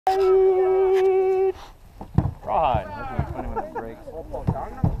Rawhide. That's gonna be funny when it breaks.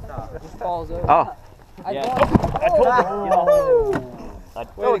 Just falls over. Oh. Yeah. I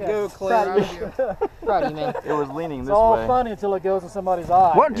told you. Way to go, Claire. Proud of you, man. It was leaning this It's all way. funny until it goes in somebody's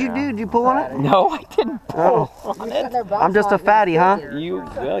eye. What did you do? Did you pull on it? No, I didn't pull on it. I'm just a fatty, huh? You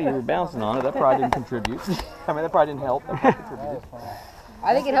were bouncing on it. That probably didn't contribute. I mean, that probably didn't help. That probably contributed.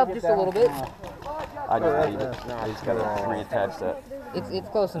 I think it helped just a little bit. I just leave it. I just gotta reattach that. It's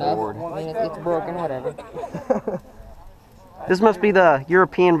close enough. I mean, it's broken, whatever. This must be the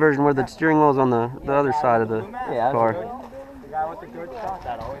European version where the steering wheel's on the other side of the car. The guy with the good shot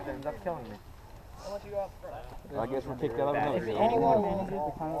that always ends up killing me. I guess we'll kick that up another game.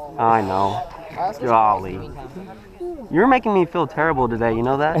 I know. Golly. You're making me feel terrible today, you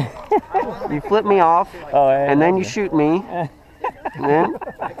know that? You flip me off, and then you shoot me, and then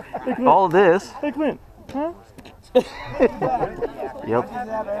all this. Hey, Clint. Huh? Yep.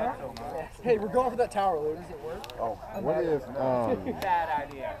 Hey, we're going for that tower load. Does it work? Oh, what if,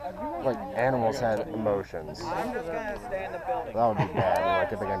 like, animals had emotions? That would be bad.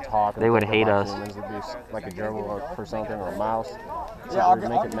 Like, if they can talk. They would hate us. Humans would be like a gerbil or something, or a mouse. So they would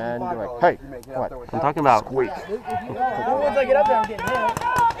make it mad and be like, hey, what? I'm talking about Squeak. Once I get up there, I'm getting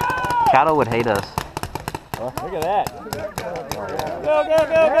hit. cattle would hate us. Look at that. Go, go, go,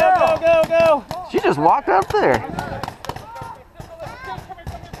 go, go, go, go. She just walked up there.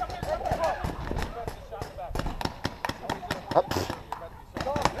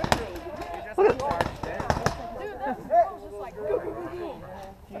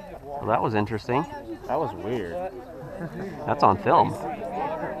 Well, that was interesting. That was weird. That's on film.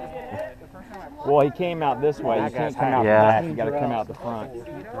 Well, he came out this way. You can't come out the back. You got to come out the front.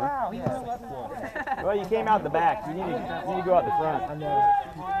 Well, you came out the back. You need to go out the front.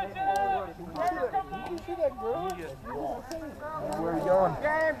 Where are you going?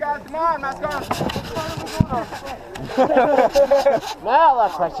 Game, guys, come on, let's go. Now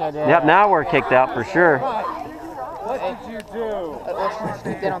that's what you did. Yep, now we're kicked out for sure. What did you do?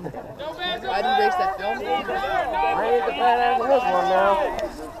 Get on the. I didn't erase that film. I ain't the fat ass of this one now.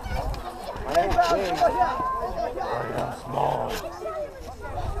 I ain't big. I am small.